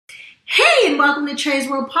welcome to Cherry's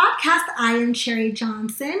World Podcast. I am Cherry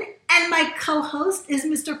Johnson, and my co-host is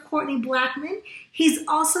Mr. Courtney Blackman. He's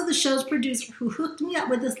also the show's producer who hooked me up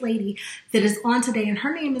with this lady that is on today, and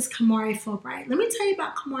her name is Kumari Fulbright. Let me tell you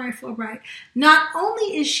about Kumari Fulbright. Not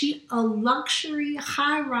only is she a luxury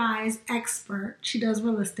high-rise expert, she does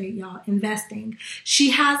real estate, y'all, investing.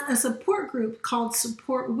 She has a support group called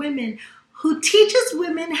Support Women, who teaches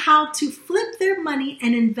women how to flip their money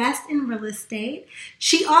and invest in real estate.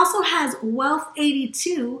 She also has Wealth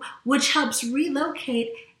 82, which helps relocate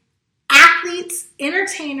athletes,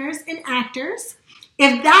 entertainers, and actors.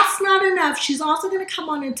 If that's not enough, she's also going to come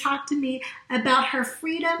on and talk to me about her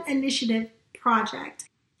Freedom Initiative project.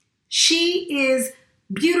 She is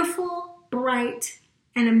beautiful, bright,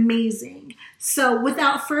 and amazing. So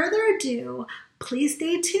without further ado, please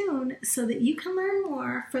stay tuned so that you can learn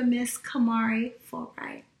more from Miss Kumari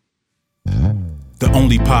Fulbright. The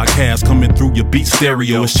only podcast coming through your beat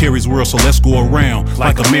stereo is Cherry's World, so let's go around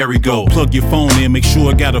like a merry-go. Plug your phone in, make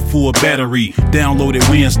sure it got a full battery. Download it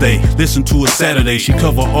Wednesday, listen to it Saturday. She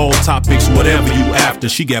cover all topics, whatever you after.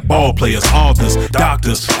 She got ball players, authors,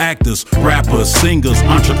 doctors, actors, rappers, singers,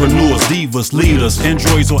 entrepreneurs, divas, leaders.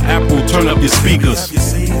 Androids or Apple, turn up your speakers.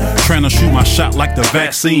 Trying to shoot my shot like the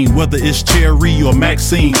vaccine, whether it's Cherry or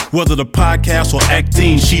Maxine, whether the podcast or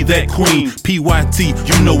acting, she that queen. PYT,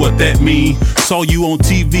 you know what that mean. Saw you on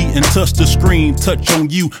TV and touch the screen, touch on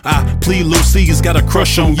you. I plead Lucy's got a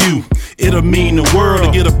crush on you. It'll mean the world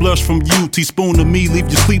to get a blush from you. Teaspoon to me, leave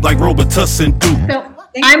you sleep like Robitussin do. So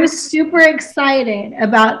I'm super excited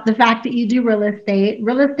about the fact that you do real estate.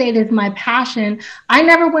 Real estate is my passion. I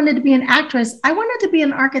never wanted to be an actress. I wanted to be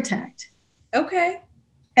an architect. Okay.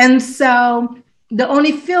 And so the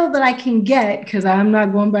only field that I can get, because I'm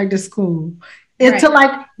not going back to school, is to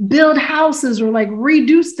like build houses or like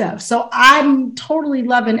redo stuff. So I'm totally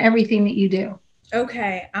loving everything that you do.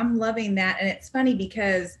 Okay. I'm loving that. And it's funny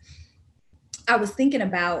because I was thinking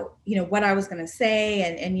about, what I was going to say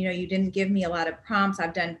and, you didn't give me a lot of prompts.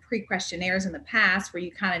 I've done pre-questionnaires in the past where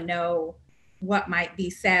you kind of know what might be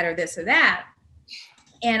said or this or that.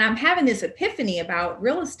 And I'm having this epiphany about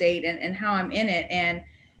real estate and how I'm in it. And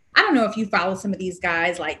I don't know if you follow some of these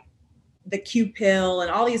guys like the Q pill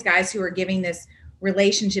and all these guys who are giving this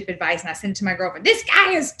relationship advice. And I sent it to my girlfriend, this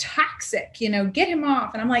guy is toxic, get him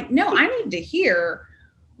off. And I'm like, no, I need to hear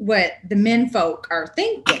what the men folk are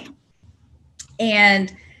thinking.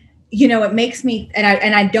 And, it makes me,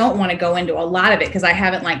 and I don't want to go into a lot of it because I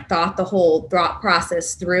haven't thought the whole thought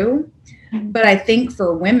process through. But I think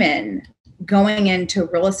for women, going into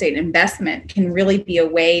real estate investment can really be a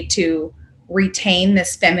way to retain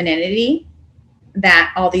this femininity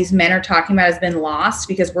that all these men are talking about has been lost,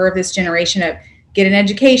 because we're of this generation of get an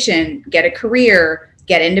education, get a career,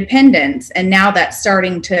 get independence. And now that's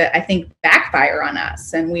starting to, I think, backfire on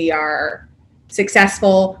us. And we are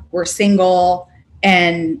successful, we're single,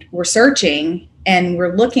 and we're searching, and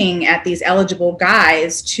we're looking at these eligible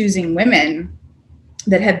guys choosing women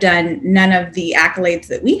that have done none of the accolades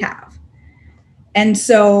that we have. And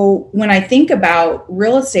so when I think about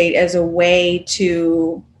real estate as a way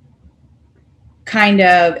to kind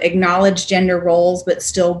of acknowledge gender roles, but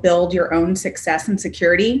still build your own success and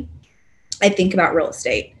security, I think about real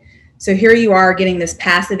estate. So here you are getting this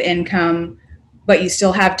passive income, but you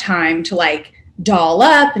still have time to doll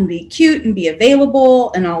up and be cute and be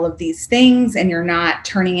available and all of these things. And you're not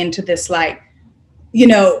turning into this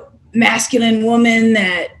masculine woman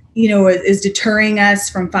that, is deterring us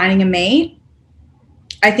from finding a mate.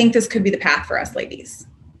 I think this could be the path for us ladies.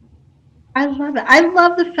 I love it. I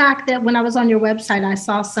love the fact that when I was on your website, I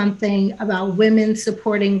saw something about women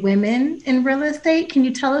supporting women in real estate. Can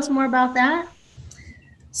you tell us more about that?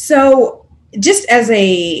 So just as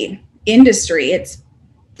a industry, it's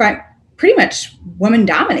pretty much women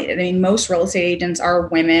dominated. I mean, most real estate agents are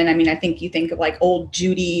women. I mean, I think you think of old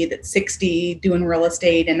Judy that's 60 doing real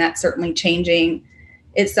estate, and that's certainly changing.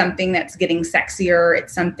 It's something that's getting sexier.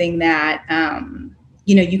 It's something that,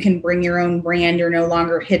 you can bring your own brand. You're no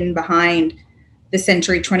longer hidden behind the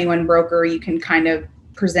Century 21 broker. You can kind of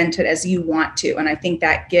present it as you want to. And I think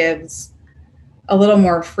that gives a little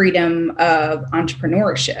more freedom of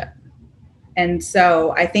entrepreneurship. And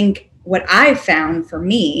so I think what I've found for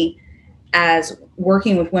me as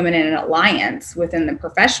working with women in an alliance within the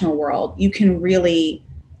professional world, you can really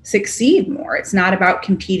succeed more. It's not about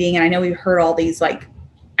competing. And I know we've heard all these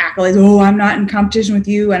accolades, oh, I'm not in competition with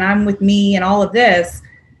you and I'm with me and all of this.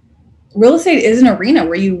 Real estate is an arena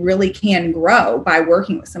where you really can grow by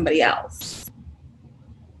working with somebody else.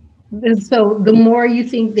 And so the more you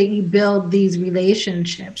think that you build these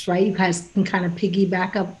relationships, right, you guys can kind of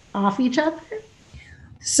piggyback up off each other.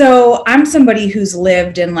 So I'm somebody who's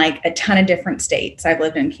lived in like a ton of different states. I've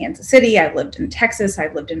lived in Kansas City. I've lived in Texas.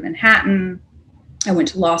 I've lived in Manhattan. I went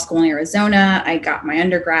to law school in Arizona. I got my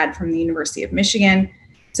undergrad from the University of Michigan.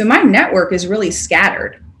 So my network is really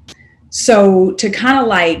scattered. So to kind of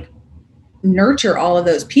like nurture all of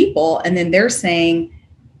those people, and then they're saying,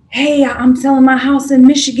 hey, I'm selling my house in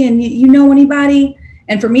Michigan. You know anybody?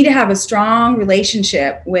 And for me to have a strong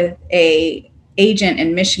relationship with a agent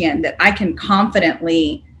in Michigan that I can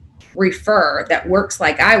confidently refer, that works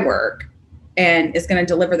like I work and is going to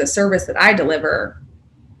deliver the service that I deliver,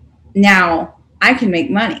 now I can make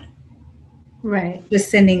money. Right. Just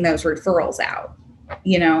sending those referrals out,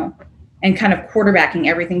 you know, and kind of quarterbacking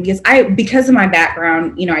everything, because of my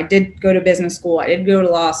background, you know, I did go to business school. I did go to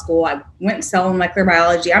law school. I went and sell molecular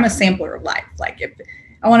biology. I'm a sampler of life. Like, if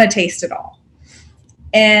I want to taste it all.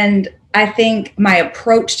 And I think my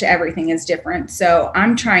approach to everything is different. So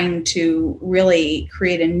I'm trying to really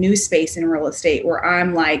create a new space in real estate where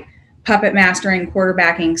I'm like puppet mastering,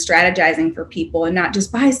 quarterbacking, strategizing for people, and not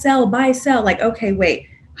just buy, sell. Like, okay, wait,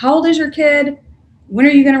 how old is your kid? When are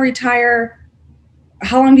you going to retire?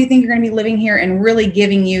 How long do you think you're going to be living here? And really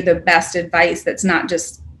giving you the best advice that's not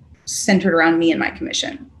just centered around me and my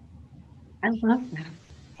commission. I love that.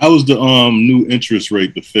 How is the new interest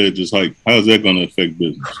rate the Fed just hiked? How is that going to affect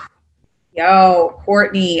business? Yo,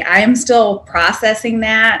 Courtney, I am still processing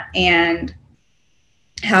that and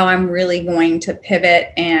how I'm really going to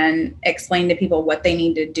pivot and explain to people what they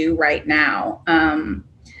need to do right now.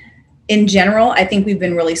 In general, I think we've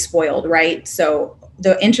been really spoiled, right? So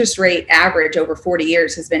the interest rate average over 40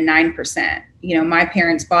 years has been 9%. You know, my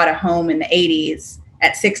parents bought a home in the 80s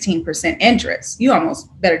at 16% interest. You almost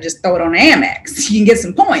better just throw it on Amex. You can get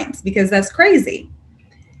some points because that's crazy.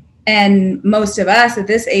 And most of us at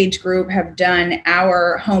this age group have done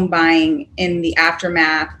our home buying in the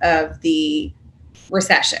aftermath of the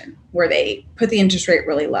recession, where they put the interest rate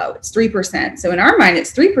really low. It's 3%. So in our mind,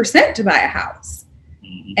 it's 3% to buy a house.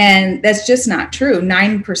 And that's just not true.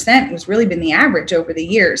 9% has really been the average over the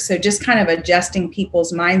years. So just kind of adjusting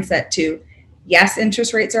people's mindset to, yes,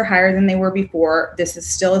 interest rates are higher than they were before. This is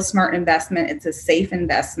still a smart investment. It's a safe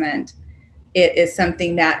investment. It is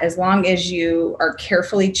something that, as long as you are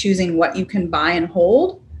carefully choosing what you can buy and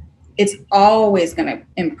hold, it's always going to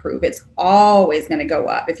improve. It's always going to go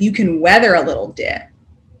up. If you can weather a little dip,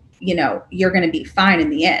 you know, you're going to be fine in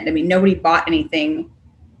the end. I mean, nobody bought anything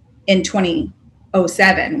in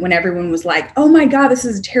 2007 when everyone was like, oh my God, this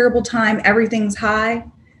is a terrible time. Everything's high.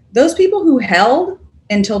 Those people who held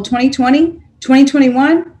until 2020,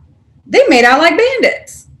 2021, they made out like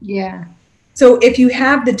bandits. Yeah. So if you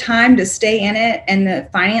have the time to stay in it and the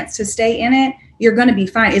finance to stay in it, you're going to be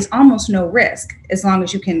fine. It's almost no risk as long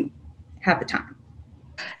as you can have the time.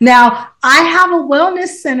 Now, I have a wellness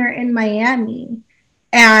center in Miami,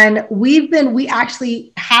 and we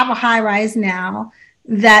actually have a high rise now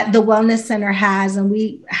that the wellness center has, and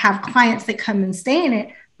we have clients that come and stay in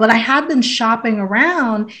it. But I have been shopping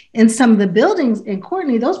around in some of the buildings in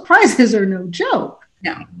Courtney. Those prices are no joke.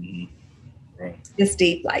 No. It's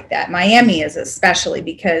deep like that. Miami is especially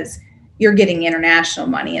because you're getting international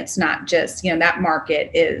money. It's not just, you know, that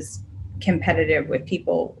market is competitive with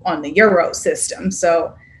people on the Euro system.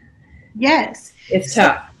 So yes, it's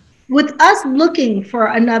tough. With us looking for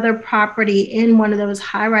another property in one of those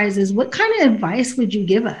high rises, what kind of advice would you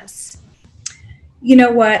give us? You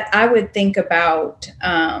know what? I would think about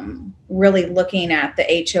really looking at the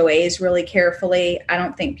HOAs really carefully. I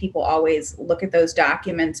don't think people always look at those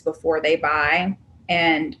documents before they buy.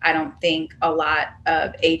 And I don't think a lot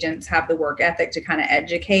of agents have the work ethic to kind of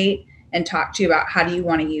educate and talk to you about how do you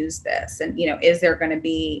want to use this? And, you know, is there going to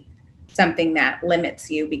be something that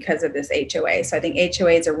limits you because of this HOA? So I think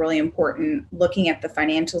HOAs are really important, looking at the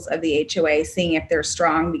financials of the HOA, seeing if they're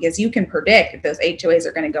strong, because you can predict if those HOAs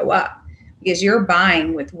are going to go up, because you're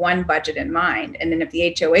buying with one budget in mind. And then if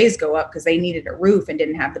the HOAs go up because they needed a roof and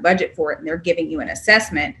didn't have the budget for it, and they're giving you an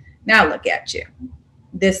assessment, now look at you.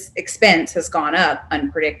 This expense has gone up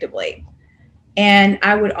unpredictably. And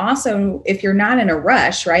I would also, if you're not in a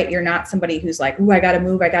rush, right, you're not somebody who's like, ooh, I got to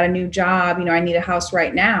move, I got a new job, you know, I need a house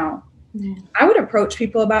right now. Yeah. I would approach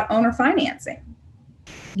people about owner financing.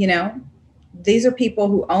 You know, these are people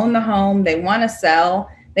who own the home, they want to sell,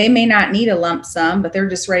 they may not need a lump sum, but they're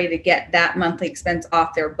just ready to get that monthly expense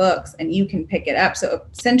off their books, and you can pick it up. So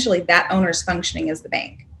essentially that owner's functioning as the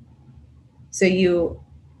bank. So you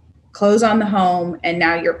close on the home, and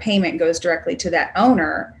now your payment goes directly to that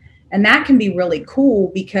owner. And that can be really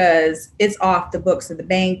cool because it's off the books of the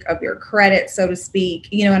bank, of your credit, so to speak.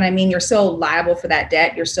 You know what I mean? You're still liable for that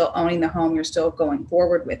debt. You're still owning the home. You're still going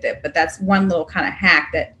forward with it. But that's one little kind of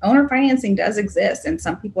hack, that owner financing does exist. And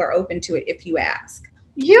some people are open to it if you ask.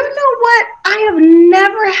 You know what? I have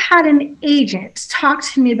never had an agent talk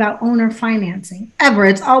to me about owner financing ever.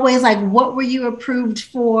 It's always like, what were you approved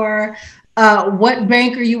for? What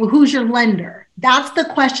bank are you? Who's your lender? That's the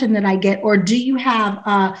question that I get. Or do you have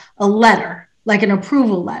a letter, like an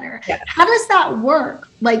approval letter? Yes. How does that work?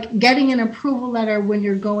 Like getting an approval letter when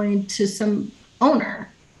you're going to some owner?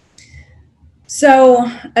 So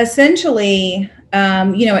essentially,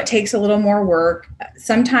 it takes a little more work.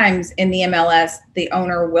 Sometimes in the MLS, the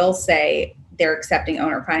owner will say they're accepting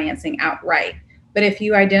owner financing outright. But if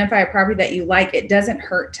you identify a property that you like, it doesn't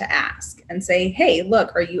hurt to ask and say, hey,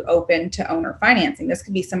 look, are you open to owner financing? This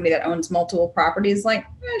could be somebody that owns multiple properties, like,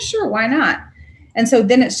 sure, why not? And so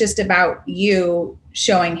then it's just about you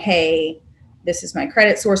showing, hey, this is my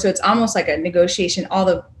credit source. So it's almost like a negotiation. All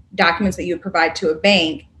the documents that you would provide to a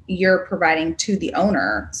bank, you're providing to the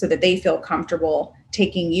owner so that they feel comfortable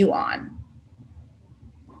taking you on.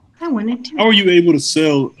 I wanted to. How are you able to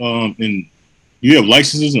sell you have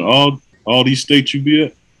licenses in all these states you be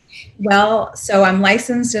at? Well, so I'm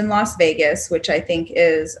licensed in Las Vegas, which I think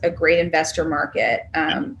is a great investor market.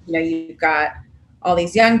 You've got all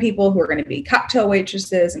these young people who are going to be cocktail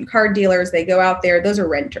waitresses and card dealers. They go out there. Those are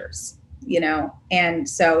renters, And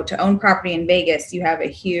so to own property in Vegas, you have a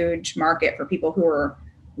huge market for people who are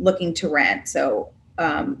looking to rent. So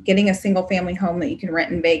getting a single family home that you can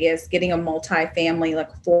rent in Vegas, getting a multi-family,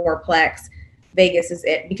 like fourplex, Vegas is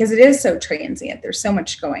it, because it is so transient. There's so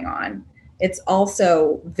much going on. It's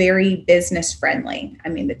also very business friendly. I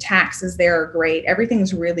mean, the taxes there are great.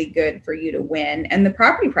 Everything's really good for you to win. And the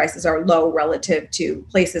property prices are low relative to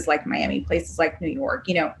places like Miami, places like New York.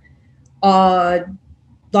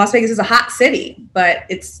 Las Vegas is a hot city, but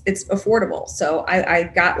it's affordable. So I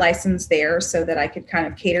got licensed there so that I could kind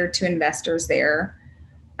of cater to investors there.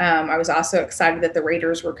 I was also excited that the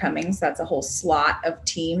Raiders were coming. So that's a whole slot of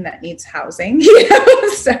team that needs housing.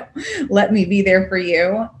 So let me be there for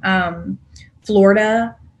you.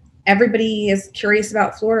 Florida, everybody is curious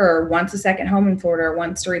about Florida or wants a second home in Florida or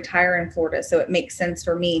wants to retire in Florida. So it makes sense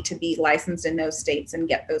for me to be licensed in those states and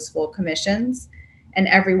get those full commissions. And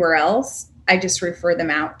everywhere else, I just refer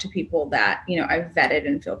them out to people that, I've vetted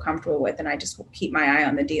and feel comfortable with, and I just will keep my eye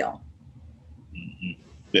on the deal.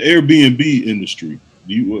 The Airbnb industry,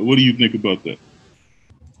 what do you think about that?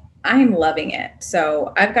 I'm loving it.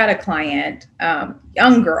 So I've got a client,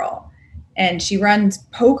 young girl, and she runs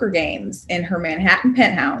poker games in her Manhattan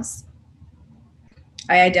penthouse.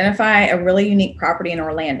 I identify a really unique property in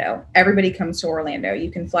Orlando. Everybody comes to Orlando. You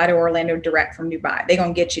can fly to Orlando direct from Dubai. They're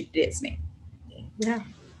going to get you to Disney. Yeah.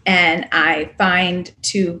 And I find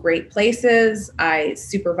 2 great places. I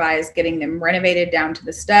supervise getting them renovated down to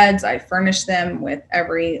the studs. I furnish them with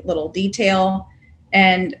every little detail.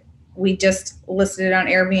 And we just listed it on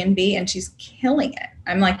Airbnb, and she's killing it.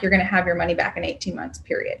 I'm like, you're going to have your money back in 18 months,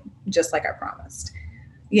 period. Just like I promised,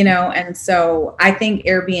 And so I think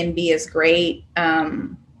Airbnb is great.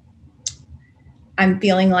 I'm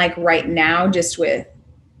feeling like right now, just with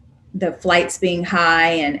the flights being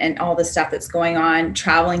high and all the stuff that's going on,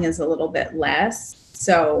 traveling is a little bit less.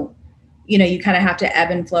 So, you kind of have to ebb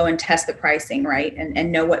and flow and test the pricing, right?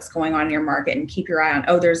 And know what's going on in your market and keep your eye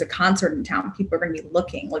on, there's a concert in town. People are going to be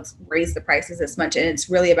looking, let's raise the prices this much. And it's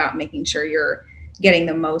really about making sure you're getting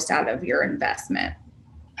the most out of your investment.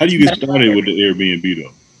 How do you get started with the Airbnb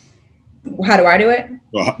though? How do I do it?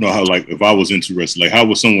 No, like if I was interested, like how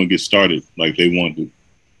would someone get started? Like they want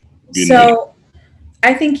to. So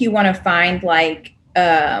I think you want to find like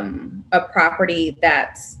a property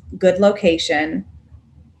that's good location,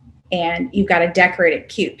 and you've got to decorate it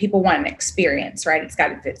cute. People want an experience, right?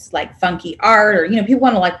 If it's like funky art, or, people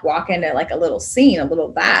want to like walk into like a little scene, a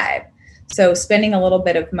little vibe. So spending a little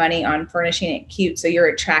bit of money on furnishing it cute so you're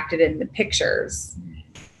attracted in the pictures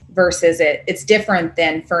versus it's different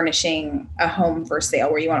than furnishing a home for sale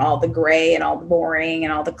where you want all the gray and all the boring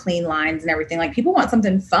and all the clean lines and everything. Like people want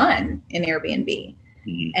something fun in Airbnb.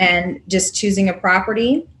 And just choosing a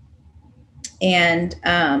property. And,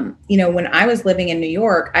 when I was living in New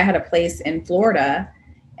York, I had a place in Florida,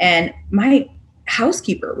 and my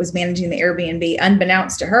housekeeper was managing the Airbnb.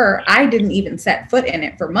 Unbeknownst to her, I didn't even set foot in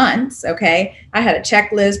it for months. Okay. I had a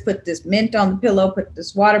checklist, put this mint on the pillow, put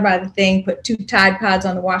this water by the thing, put 2 Tide Pods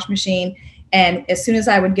on the wash machine. And as soon as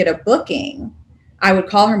I would get a booking, I would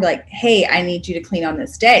call her and be like, hey, I need you to clean on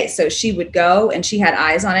this day. So she would go, and she had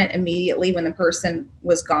eyes on it immediately when the person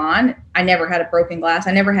was gone. I never had a broken glass.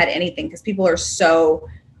 I never had anything, because people are so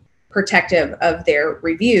protective of their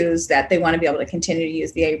reviews, that they want to be able to continue to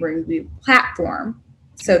use the Airbnb platform.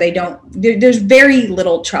 So there's very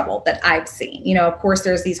little trouble that I've seen. You know, of course,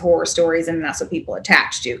 there's these horror stories, and that's what people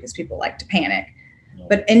attach to because people like to panic.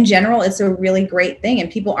 But in general, it's a really great thing.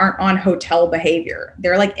 And people aren't on hotel behavior.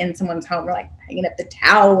 They're like in someone's home. They're like hanging up the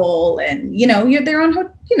towel, and, you know, they're on,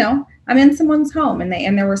 you know, I'm in someone's home, and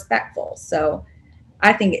they're respectful. So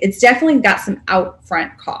I think it's definitely got some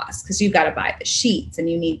upfront costs because you've got to buy the sheets, and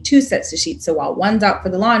you need 2 sets of sheets. So while one's out for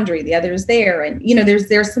the laundry, the other's there, and, you know,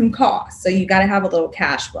 there's some costs. So you got to have a little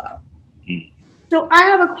cash flow. So I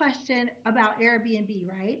have a question about Airbnb,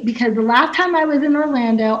 right? Because the last time I was in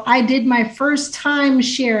Orlando, I did my first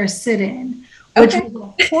timeshare sit-in, which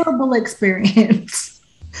was a horrible experience.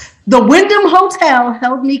 The Wyndham Hotel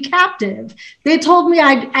held me captive. They told me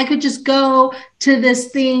I could just go to this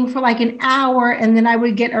thing for like an hour, and then I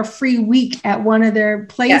would get a free week at one of their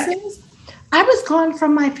places. Yes. I was gone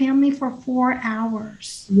from my family for 4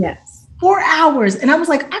 hours. Yes. 4 hours. And I was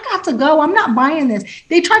like, I got to go. I'm not buying this.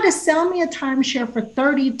 They tried to sell me a timeshare for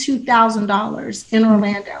 $32,000 in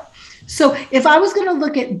Orlando. So if I was going to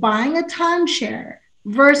look at buying a timeshare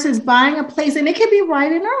versus buying a place, and it could be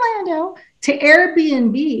right in Orlando, to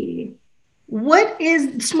Airbnb, what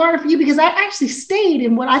is smarter for you? Because I actually stayed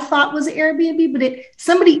in what I thought was an Airbnb, but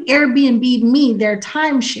somebody Airbnb'd me their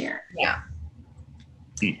timeshare. Yeah.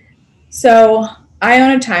 So I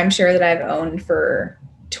own a timeshare that I've owned for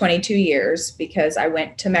 22 years because I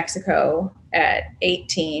went to Mexico at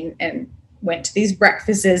 18 and went to these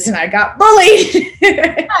breakfasts and I got bullied.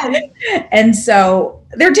 And so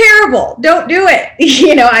they're terrible. Don't do it.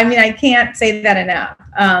 You know, I mean, I can't say that enough.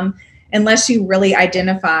 Unless you really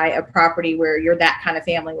identify a property where you're that kind of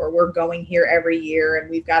family where we're going here every year and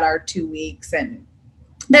we've got our 2 weeks, and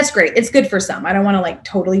that's great. It's good for some. I don't want to like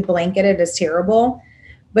totally blanket it as terrible,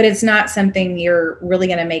 but it's not something you're really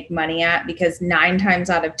going to make money at because 9 times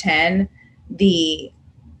out of 10, what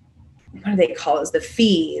do they call it? The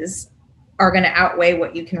fees are going to outweigh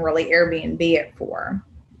what you can really Airbnb it for.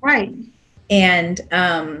 Right. And,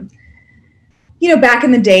 you know, back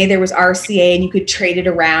in the day, there was RCA and you could trade it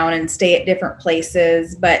around and stay at different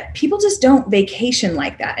places, but people just don't vacation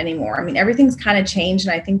like that anymore. I mean, everything's kind of changed.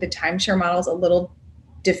 And I think the timeshare model is a little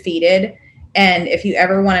defeated. And if you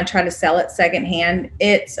ever want to try to sell it secondhand,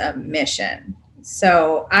 it's a mission.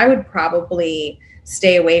 So I would probably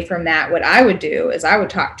stay away from that. What I would do is I would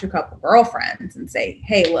talk to a couple girlfriends and say,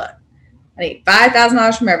 hey, look, I need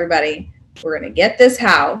 $5,000 from everybody. We're going to get this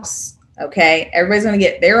house. Okay. Everybody's going to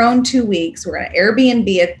get their own 2 weeks. We're going to Airbnb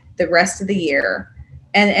it the rest of the year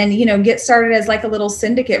and, you know, get started as like a little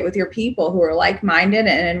syndicate with your people who are like-minded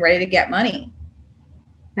and ready to get money.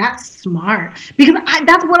 That's smart because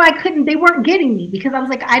that's what they weren't getting me because I was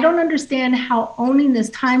like, I don't understand how owning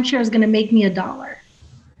this timeshare is going to make me $1.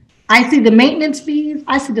 I see the maintenance fees.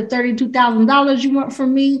 I see the $32,000 you want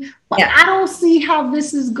from me, but yeah. I don't see how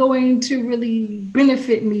this is going to really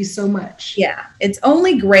benefit me so much. Yeah. It's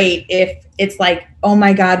only great if it's like, oh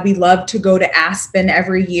my God, we love to go to Aspen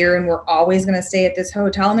every year and we're always going to stay at this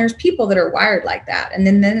hotel. And there's people that are wired like that. And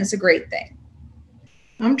then it's a great thing.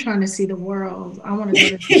 I'm trying to see the world. I want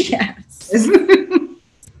to go to yes.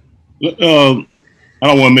 I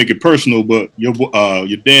don't want to make it personal, but your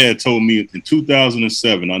dad told me in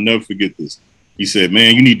 2007, I'll never forget this. He said,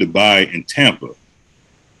 man, you need to buy in Tampa.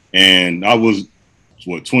 And I was,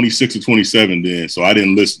 26 or 27 then, so I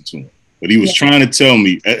didn't listen to him. But he was trying to tell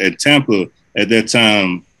me at Tampa at that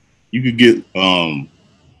time, you could get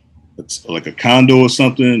like a condo or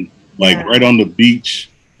something, like right on the beach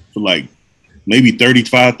for like maybe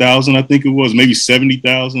 35,000, I think it was, maybe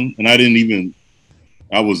 70,000. And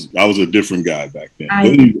I was a different guy back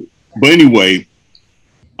then. But anyway,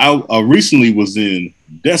 I recently was in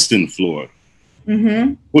Destin, Florida.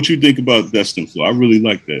 Mm-hmm. What you think about Destin, Florida? I really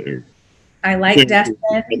like that area. I like Destin.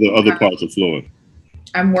 The other parts of Florida.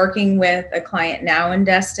 I'm working with a client now in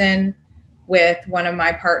Destin with one of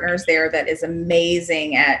my partners there that is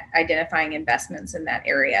amazing at identifying investments in that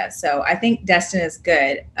area. So I think Destin is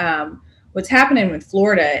good. What's happening with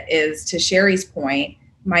Florida is, to Sherry's point,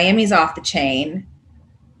 Miami's off the chain.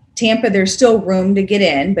 Tampa, there's still room to get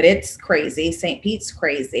in, but it's crazy. St. Pete's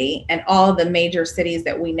crazy. And all the major cities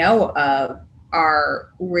that we know of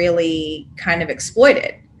are really kind of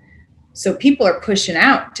exploited. So people are pushing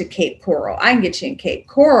out to Cape Coral. I can get you in Cape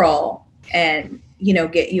Coral and, you know,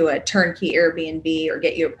 get you a turnkey Airbnb or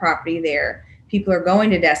get you a property there. People are going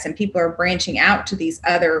to Destin. People are branching out to these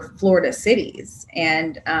other Florida cities.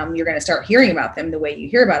 And you're going to start hearing about them the way you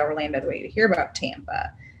hear about Orlando, the way you hear about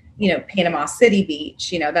Tampa. You know, Panama City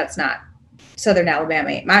Beach, you know, that's not Southern Alabama,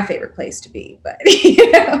 ain't my favorite place to be, but,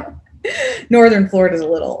 you know. Northern Florida is a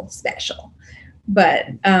little special, but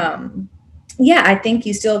yeah, I think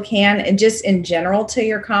you still can. And just in general, to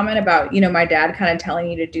your comment about, my dad kind of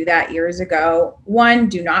telling you to do that years ago, one,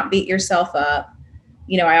 do not beat yourself up.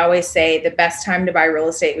 I always say the best time to buy real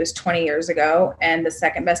estate was 20 years ago, and the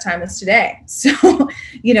second best time is today. So,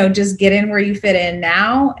 just get in where you fit in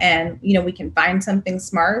now, and, we can find something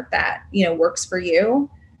smart that, works for you,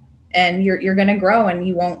 and you're going to grow, and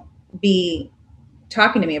you won't be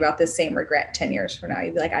talking to me about this same regret 10 years from now.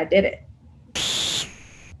 You'd be like, I did it.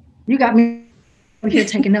 You got me here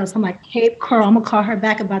taking notes. I'm like, Cape Coral, I'm going to call her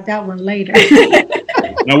back about that one later.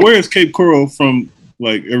 Now, where is Cape Coral from,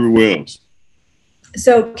 like, everywhere else?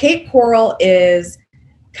 So Cape Coral is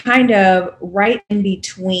kind of right in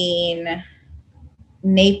between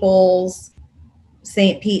Naples,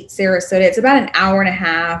 St. Pete, Sarasota. It's about an hour and a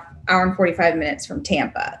half, hour and 45 minutes from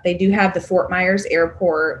Tampa. They do have the Fort Myers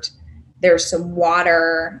Airport. There's some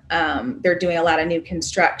water. They're doing a lot of new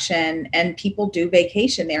construction, and people do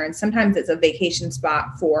vacation there. And sometimes it's a vacation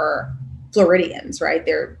spot for Floridians, right?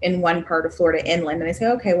 They're in one part of Florida inland, and they say,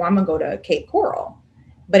 okay, well, I'm going to go to Cape Coral.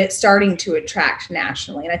 But it's starting to attract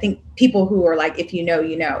nationally. And I think people who are like, if you know,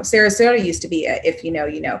 you know. Sarasota used to be a if you know,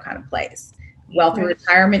 you know kind of place. Wealthy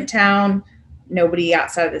retirement town. Nobody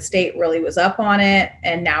outside of the state really was up on it.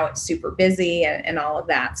 And now it's super busy and all of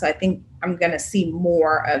that. So I think I'm going to see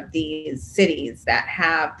more of these cities that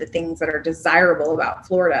have the things that are desirable about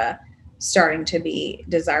Florida starting to be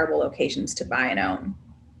desirable locations to buy and own.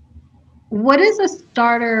 What is a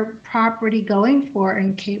starter property going for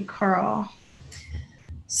in Cape Coral?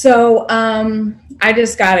 So I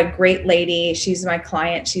just got a great lady. She's my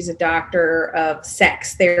client. She's a doctor of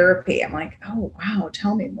sex therapy. I'm like, oh, wow,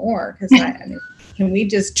 tell me more. Because can we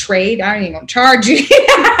just trade? I ain't going to charge you.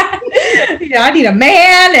 I need a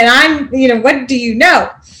man, and I'm, what do you know?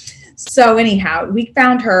 So anyhow, we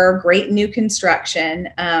found her great new construction,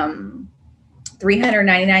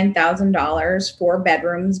 $399,000, 4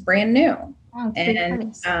 bedrooms, brand new. Oh,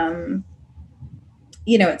 and nice.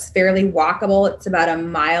 It's fairly walkable. It's about 1.5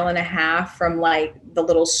 miles from like the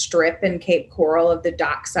little strip in Cape Coral of the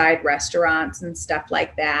dockside restaurants and stuff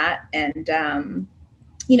like that. And,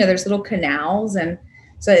 there's little canals. And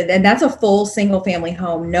that's a full single family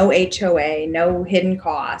home, no HOA, no hidden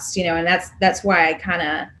costs, and that's why I kind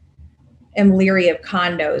of am leery of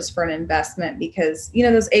condos for an investment, because,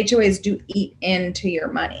 those HOAs do eat into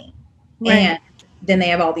your money. Right. And then they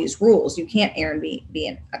have all these rules. You can't Airbnb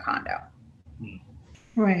in a condo.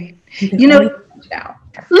 Right. Look,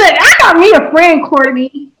 I got me a friend,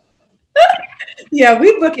 Courtney. Yeah,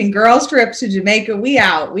 we booking girls trips to Jamaica. We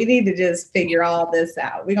out. We need to just figure all this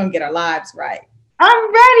out. We're going to get our lives right.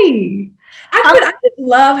 I'm ready. I just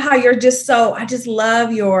love how you're just I just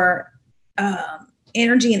love your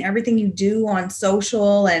energy and everything you do on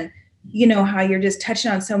social, and, how you're just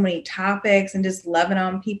touching on so many topics and just loving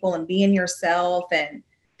on people and being yourself. And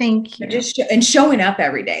thank you. And showing up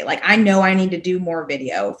every day. Like, I know I need to do more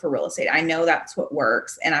video for real estate. I know that's what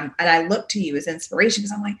works. And I look to you as inspiration,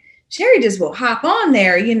 because I'm like, Sherry just will hop on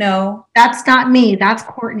there, That's not me. That's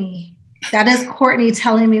Courtney. That is Courtney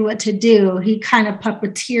telling me what to do. He kind of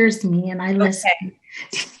puppeteers me, and I listen. Okay.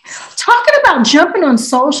 Talking about jumping on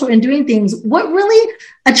social and doing things, what really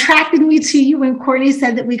attracted me to you when Courtney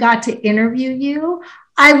said that we got to interview you,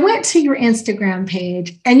 I went to your Instagram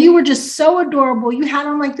page, and you were just so adorable. You had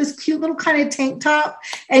on like this cute little kind of tank top,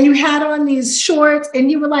 and you had on these shorts,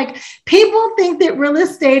 and you were like, people think that real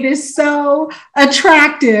estate is so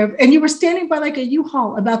attractive. And you were standing by like a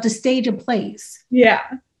U-Haul about to stage a place. Yeah.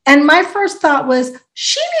 And my first thought was,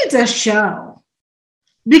 she needs a show,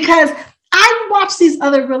 because I watch these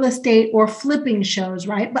other real estate or flipping shows,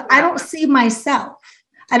 right? But I don't see myself.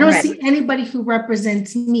 I don't see anybody who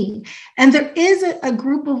represents me. And there is a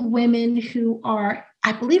group of women who are,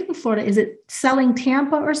 I believe in Florida, is it Selling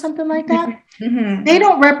Tampa or something like that? Mm-hmm. They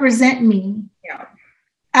don't represent me. Yeah.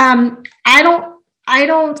 I'm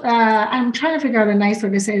trying to figure out a nice way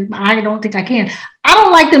to say it, but I don't think I can. I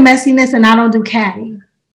don't like the messiness, and I don't do caddy.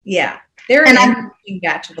 Yeah. They're an interesting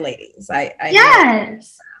batch of ladies.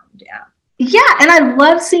 Yes. Yeah. Yeah, and I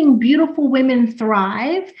love seeing beautiful women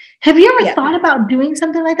thrive. Have you ever thought about doing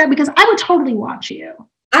something like that? Because I would totally watch you.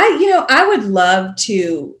 I would love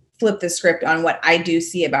to flip the script on what I do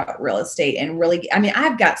see about real estate, and really,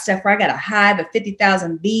 I've got stuff where I got a hive of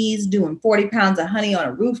 50,000 bees doing 40 pounds of honey on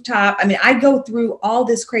a rooftop. I go through all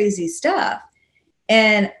this crazy stuff,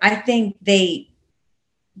 and I think they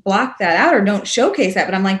block that out or don't showcase that.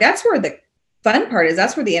 But I'm like, that's where the fun part is.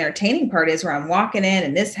 That's where the entertaining part is, where I'm walking in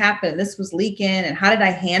and this happened and this was leaking, and how did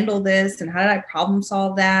I handle this, and how did I problem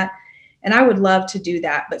solve that? And I would love to do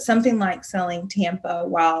that. But something like Selling Tampa,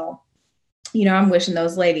 while I'm wishing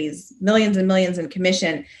those ladies millions and millions in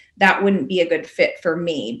commission. That wouldn't be a good fit for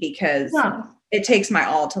me because it takes my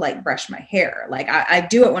all to like brush my hair. Like I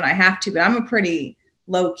do it when I have to, but I'm a pretty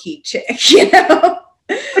low key chick,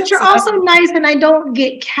 But you're also nice, and I don't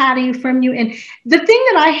get catty from you. And the thing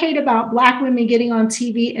that I hate about Black women getting on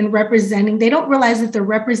TV and representing, they don't realize that they're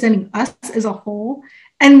representing us as a whole.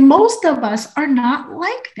 And most of us are not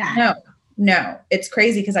like that. No, it's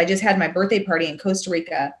crazy because I just had my birthday party in Costa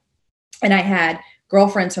Rica, and I had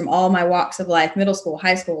girlfriends from all my walks of life, middle school,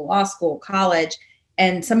 high school, law school, college.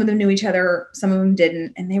 And some of them knew each other. Some of them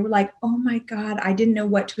didn't. And they were like, oh my God, I didn't know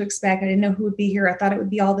what to expect. I didn't know who would be here. I thought it would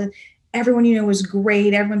be everyone, was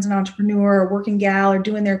great. Everyone's an entrepreneur or working gal or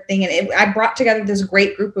doing their thing. And I brought together this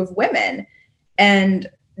great group of women, and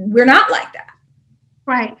we're not like that.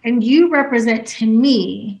 Right. And you represent to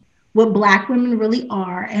me what Black women really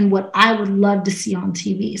are and what I would love to see on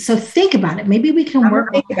TV. So think about it. Maybe we can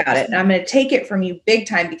work on it. And I'm going to take it from you big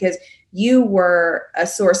time because you were a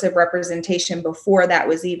source of representation before that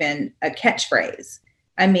was even a catchphrase.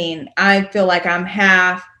 I mean, I feel like I'm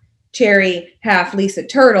half Cherry, half Lisa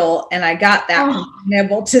Turtle, and I got that from being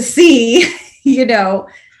able to see,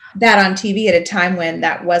 that on TV at a time when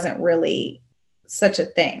that wasn't really such a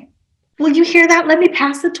thing. Well, you hear that? Let me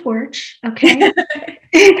pass the torch, okay?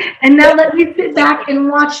 And now let me sit back and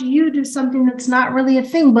watch you do something that's not really a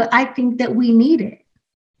thing, but I think that we need it.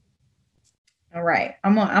 All right.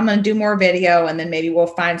 I'm gonna do more video, and then maybe we'll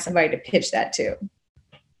find somebody to pitch that to.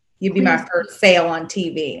 You'd be my first sale on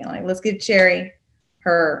TV. Like, let's get Cherry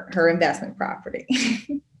her investment property.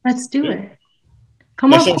 Let's do it.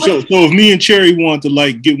 Come on. So if me and Cherry want to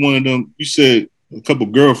like get one of them, you said a couple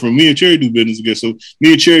girlfriends, me and Cherry do business together. So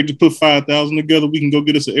me and Cherry to put $5,000 together, we can go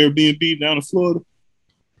get us an Airbnb down in Florida.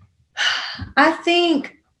 I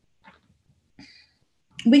think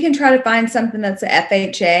we can try to find something that's a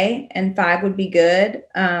FHA, and 5 would be good.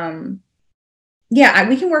 We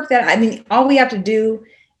can work that. I mean, all we have to do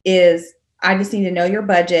is I just need to know your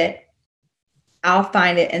budget. I'll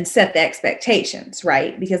find it and set the expectations,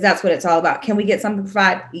 right? Because that's what it's all about. Can we get something for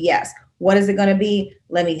 5? Yes. What is it going to be?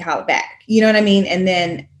 Let me holler back. You know what I mean? And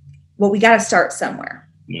then, we got to start somewhere.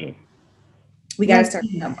 Yeah. We got to start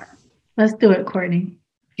somewhere. Let's do it, Courtney.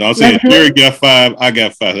 No, I'm saying Eric got 5, I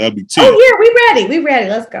got 5. That'll be 10. Oh yeah, we ready.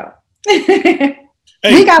 Let's go. Hey,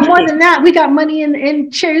 we got more than that. We got money in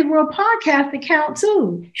Cherry's World podcast account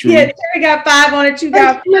too. True. Yeah, Cherry got 5 on it. You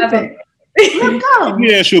got 5 on it. Let's go. Let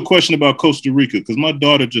me ask you a question about Costa Rica, because my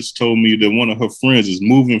daughter just told me that one of her friends is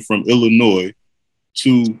moving from Illinois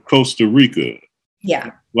to Costa Rica.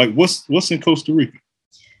 Yeah. Like what's in Costa Rica?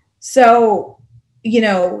 So,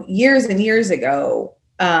 years and years ago,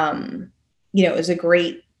 it was a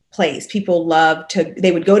great place. People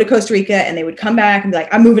they would go to Costa Rica and they would come back and be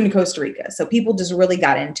like, I'm moving to Costa Rica. So people just really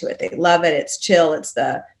got into it. They love it. It's chill. It's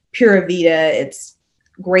the Pura Vida. It's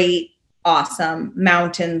great. Awesome.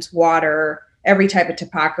 Mountains, water, every type of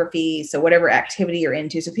topography. So whatever activity you're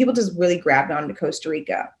into. So people just really grabbed on to Costa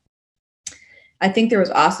Rica. I think there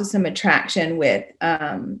was also some attraction with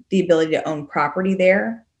the ability to own property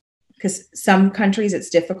there, because some countries it's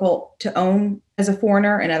difficult to own as a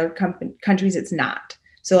foreigner, and other countries it's not.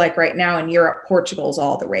 So like right now in Europe, Portugal's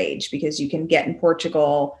all the rage because you can get in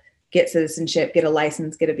Portugal, get citizenship, get a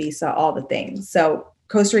license, get a visa, all the things. So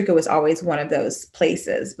Costa Rica was always one of those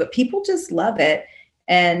places, but people just love it.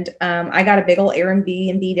 And I got a big old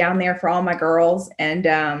Airbnb down there for all my girls.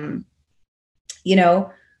 And,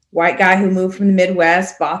 white guy who moved from the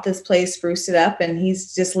Midwest, bought this place, spruced it up, and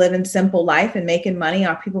he's just living simple life and making money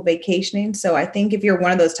off people vacationing. So I think if you're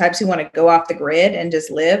one of those types who want to go off the grid and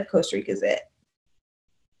just live, Costa Rica is it.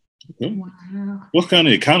 Okay. Wow. What kind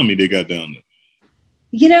of economy they got down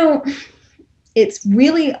there? It's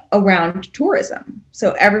really around tourism.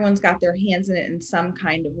 So everyone's got their hands in it in some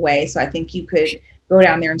kind of way. So I think you could go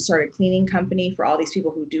down there and start a cleaning company for all these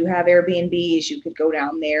people who do have Airbnbs. You could go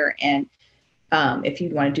down there and if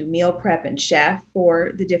you'd want to do meal prep and chef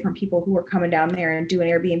for the different people who are coming down there and doing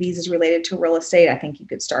Airbnbs is related to real estate. I think you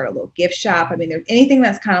could start a little gift shop. I mean, there's anything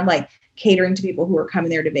that's kind of like catering to people who are coming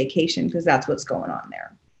there to vacation, because that's what's going on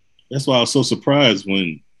there. That's why I was so surprised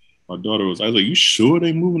when my daughter I was like, you sure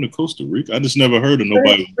they moving to Costa Rica? I just never heard of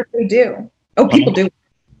nobody. They do. Oh, people do.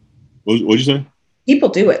 What'd you say? People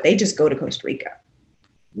do it. They just go to Costa Rica.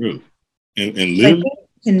 Really? And live? You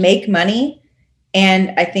can make money.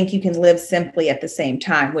 And I think you can live simply at the same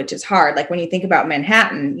time, which is hard. Like when you think about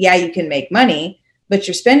Manhattan, yeah, you can make money, but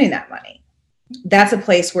you're spending that money. That's a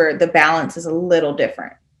place where the balance is a little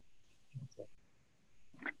different.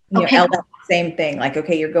 Okay. LA, same thing. Like,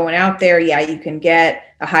 okay, you're going out there. Yeah, you can get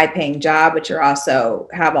a high paying job, but you're also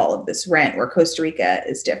have all of this rent, where Costa Rica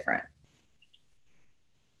is different.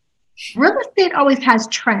 real estate always has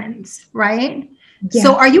trends, right? Yeah.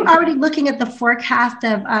 So are you already looking at the forecast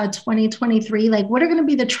of 2023? Like, what are going to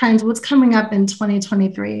be the trends? What's coming up in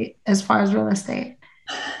 2023 as far as real estate?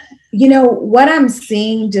 You know, what I'm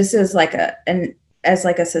seeing just as like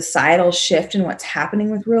a societal shift in what's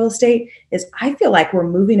happening with real estate is I feel like we're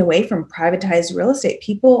moving away from privatized real estate.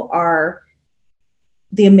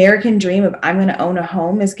 The American dream of I'm going to own a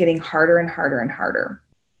home is getting harder and harder and harder.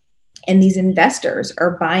 And these investors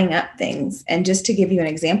are buying up things. And just to give you an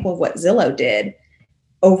example of what Zillow did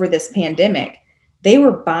over this pandemic, they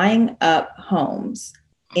were buying up homes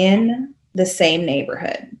in the same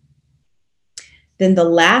neighborhood. Then the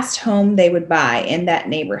last home they would buy in that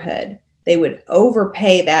neighborhood, they would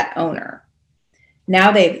overpay that owner.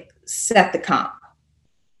 Now they've set the comp.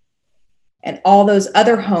 And all those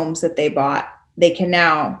other homes that they bought, they can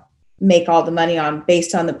now make all the money on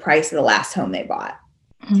based on the price of the last home they bought.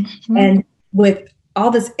 Mm-hmm. And with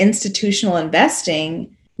all this institutional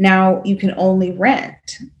investing, now you can only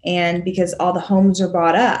rent. And because all the homes are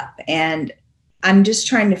bought up, and I'm just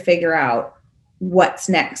trying to figure out what's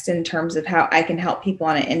next in terms of how I can help people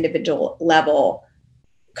on an individual level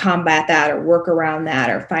combat that or work around that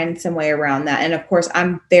or find some way around that. And of course,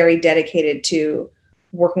 I'm very dedicated to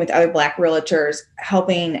working with other Black realtors,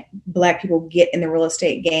 helping Black people get in the real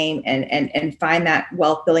estate game and find that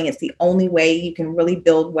wealth building. It's the only way you can really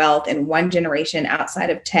build wealth in one generation outside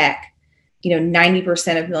of tech. You know,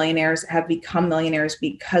 90% of millionaires have become millionaires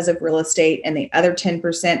because of real estate, and the other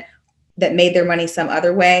 10% that made their money some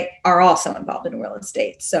other way are also involved in real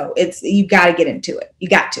estate. So you got to get into it. You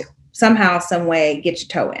got to somehow, some way, get your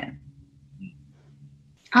toe in.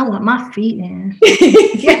 I want my feet in.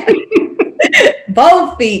 Yeah.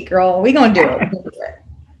 Both feet, girl. We gonna do it.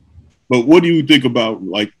 But what do you think about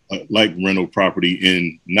like rental property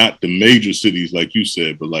in not the major cities like you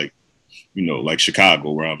said, but like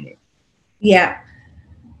Chicago, where I'm at? Yeah.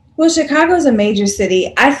 Well, Chicago's a major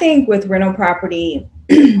city. I think with rental property,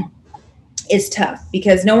 it's tough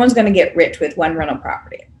because no one's going to get rich with one rental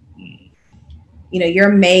property. You know,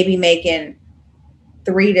 you're maybe making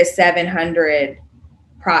 $300 to $700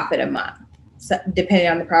 profit a month, so depending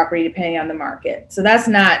on the property, depending on the market. So that's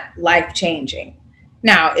not life changing.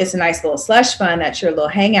 Now, it's a nice little slush fund. That's your little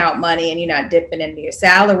hangout money, and you're not dipping into your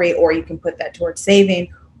salary, or you can put that towards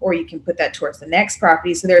saving, or you can put that towards the next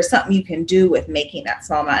property. So there's something you can do with making that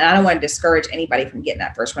small amount. And I don't want to discourage anybody from getting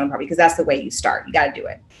that first rental property because that's the way you start. You got to do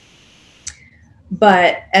it.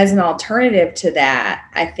 But as an alternative to that,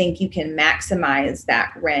 I think you can maximize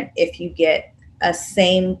that rent if you get a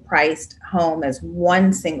same priced home as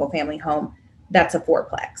one single family home that's a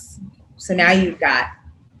fourplex. So now you've got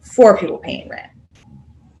 4 people paying rent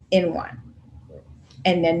in one.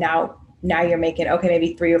 And then now you're making,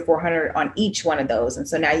 maybe 300 or 400 on each one of those. And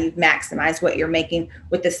so now you've maximized what you're making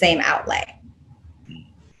with the same outlay.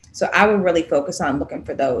 So I would really focus on looking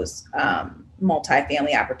for those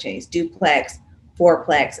multifamily opportunities, duplex,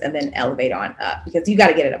 fourplex, and then elevate on up, because you got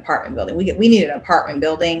to get an apartment building. We need an apartment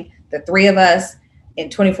building, the 3 of us, in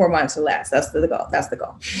 24 months or less. That's the goal. That's the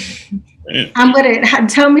goal. Man. I'm with it.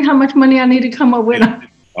 Tell me how much money I need to come up with.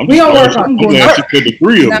 I'm glad you put the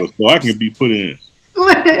 3 of us so I can be put in.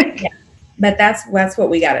 Yeah. But that's what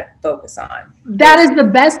we got to focus on. That is the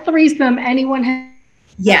best threesome anyone has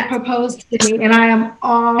proposed to me, and I am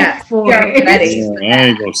all for it. I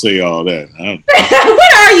ain't going to say all that.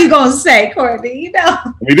 What are you going to say, Courtney? You know.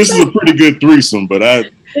 I mean, this is a pretty good threesome, but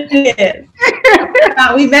It is.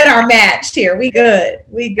 We met our match here. We good.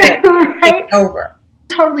 Right? It's over.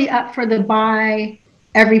 Totally up for the buy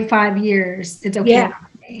every 5 years. It's okay. Yeah. For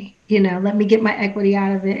me. Let me get my equity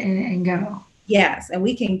out of it and go. Yes, and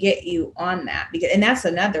we can get you on that, and that's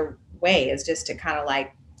another way, is just to kind of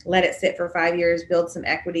like let it sit for 5 years, build some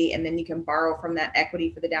equity, and then you can borrow from that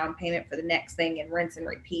equity for the down payment for the next thing and rinse and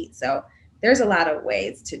repeat. So there's a lot of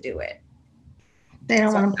ways to do it. They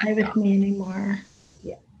don't want to play with me anymore.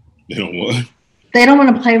 Yeah. They don't what? They don't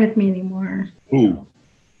want to play with me anymore. Who?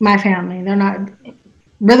 My family. They're not.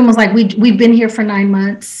 Rhythm was like, we've been here for 9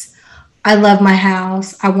 months. I love my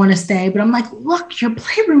house. I want to stay. But I'm like, look, your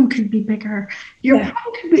playroom could be bigger. Your room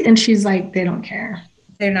could be. And she's like, they don't care.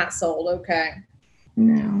 They're not sold. Okay.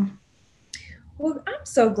 No. Well, I'm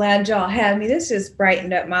so glad y'all had me. This just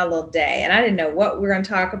brightened up my little day. And I didn't know what we were going to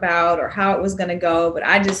talk about or how it was going to go. But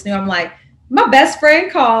I just knew, I'm like, my best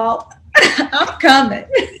friend called. I'm coming.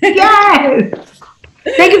 Yes.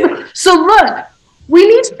 Thank you. So look. We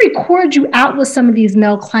need to record you out with some of these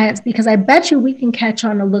male clients, because I bet you we can catch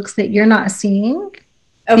on the looks that you're not seeing.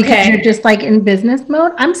 Okay. Because you're just like in business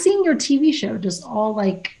mode. I'm seeing your TV show just all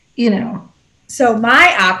like, So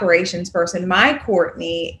my operations person, my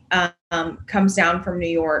Courtney, comes down from New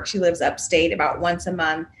York. She lives upstate about once a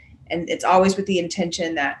month. And it's always with the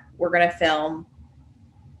intention that we're going to film.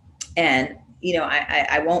 And, you know,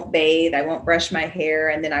 I won't bathe. I won't brush my hair.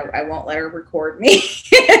 And then I won't let her record me.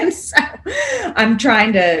 And so I'm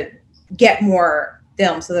trying to get more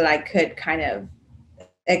film so that I could kind of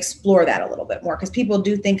explore that a little bit more. Because people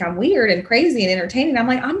do think I'm weird and crazy and entertaining. I'm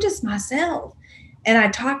like, I'm just myself. And I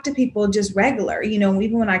talk to people just regular, you know,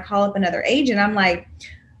 even when I call up another agent, I'm like,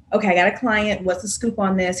 okay, I got a client. What's the scoop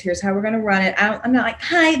on this? Here's how we're going to run it. I'm not like,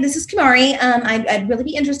 hi, this is Kumari. I'd really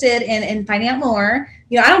be interested in finding out more.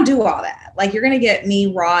 You know, I don't do all that. Like, you're going to get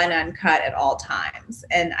me raw and uncut at all times.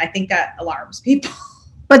 And I think that alarms people.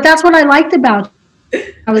 But that's what I liked about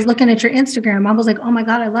you. I was looking at your Instagram. I was like, oh my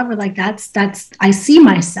God, I love her. Like, that's, I see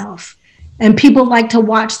myself. And people like to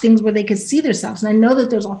watch things where they can see themselves. And I know that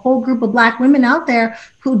there's a whole group of Black women out there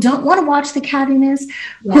who don't want to watch the cattiness,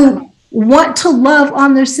 who want to love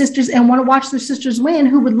on their sisters and want to watch their sisters win,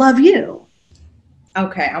 who would love you.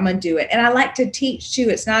 Okay, I'm going to do it. And I like to teach too.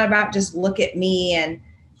 It's not about just look at me and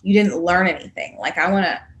you didn't learn anything. Like, I want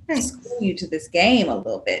to school you to this game a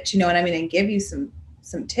little bit, you know what I mean? And give you some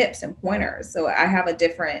tips and pointers. So I have a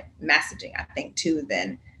different messaging, I think, too,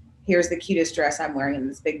 than here's the cutest dress I'm wearing in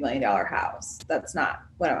this big $1 million house. That's not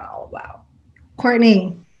what I'm all about.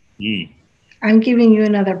 Courtney, I'm giving you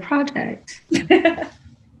another project.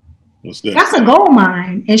 What's that? That's a gold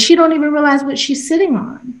mine, and she don't even realize what she's sitting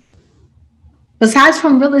on. Besides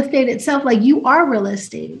from real estate itself, like, you are real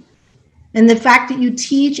estate. And the fact that you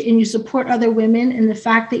teach and you support other women, and the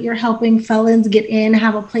fact that you're helping felons get in,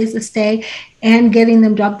 have a place to stay, and getting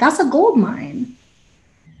them jobs, that's a gold mine.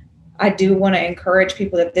 I do want to encourage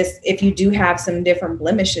people that if you do have some different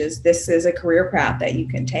blemishes, this is a career path that you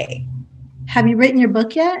can take. Have you written your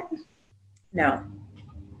book yet? No.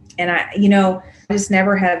 And I just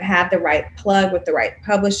never have had the right plug with the right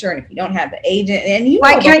publisher. And if you don't have the agent, and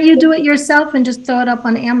why can't you do it yourself and just throw it up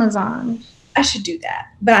on Amazon? I should do that,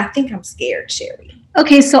 but I think I'm scared, Sherry.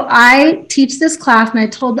 Okay, so I teach this class, and I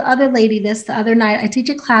told the other lady this the other night. I teach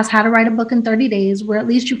a class, how to write a book in 30 days, where at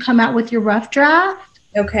least you come out with your rough draft.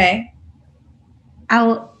 Okay.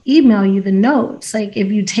 I'll email you the notes. Like,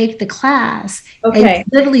 if you take the class, okay, and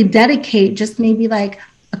literally dedicate just maybe like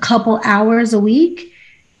a couple hours a week.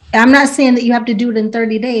 I'm not saying that you have to do it in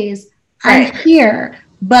 30 days. Right. I'm here,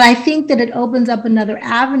 but I think that it opens up another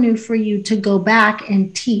avenue for you to go back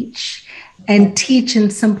and teach in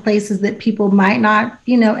some places that people might not,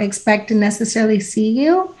 expect to necessarily see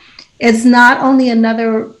you. It's not only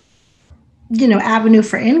another, avenue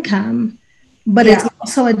for income, but it's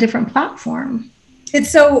also a different platform.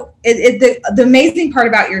 It's so, the amazing part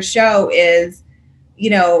about your show is,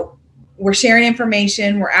 we're sharing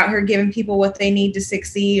information. We're out here giving people what they need to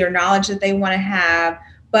succeed or knowledge that they want to have.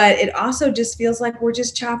 But it also just feels like we're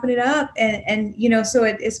just chopping it up. And so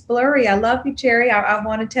it's blurry. I love you, Cherry. I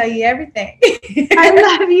want to tell you everything.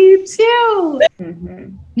 I love you too.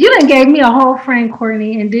 Mm-hmm. You done gave me a whole friend,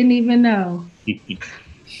 Courtney, and didn't even know.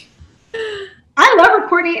 I love her,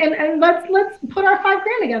 Courtney. And let's put our $5,000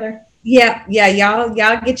 together. Yeah. Y'all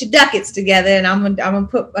get your ducats together, and I'm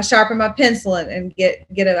gonna sharpen my pencil and get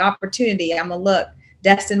an opportunity. I'm gonna look.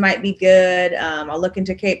 Destin might be good. I'll look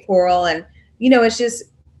into Cape Coral, and it's just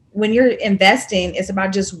when you're investing, it's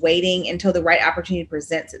about just waiting until the right opportunity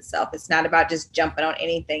presents itself. It's not about just jumping on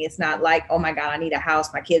anything. It's not like, oh my God, I need a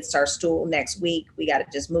house. My kids start school next week. We got to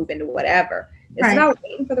just move into whatever. It's about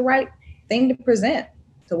waiting for the right thing to present.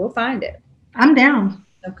 So we'll find it. I'm down.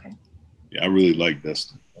 Okay. Yeah, I really like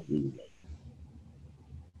Destin.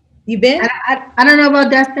 You been? I don't know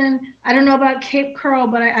about Destin. I don't know about Cape Coral,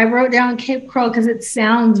 but I wrote down Cape Coral because it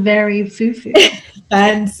sounds very foo-foo.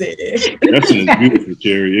 Fancy. Destin is beautiful,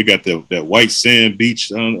 Jerry. You got that white sand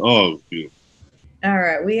beach on. Oh, beautiful. All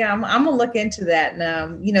right. I'm gonna look into that,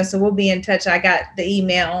 and so we'll be in touch. I got the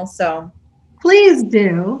email, so please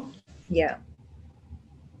do. Yeah.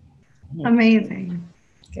 Amazing.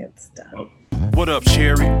 Good stuff. What up,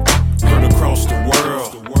 Cherry? Heard across the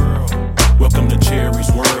world. Welcome to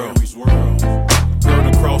Cherry's world.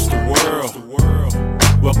 Heard across the world.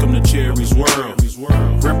 Welcome to Cherry's world.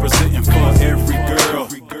 Representing for every girl.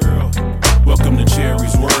 Welcome to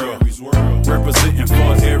Cherry's world. Representing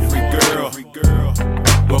for every girl.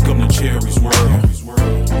 Welcome to Cherry's world.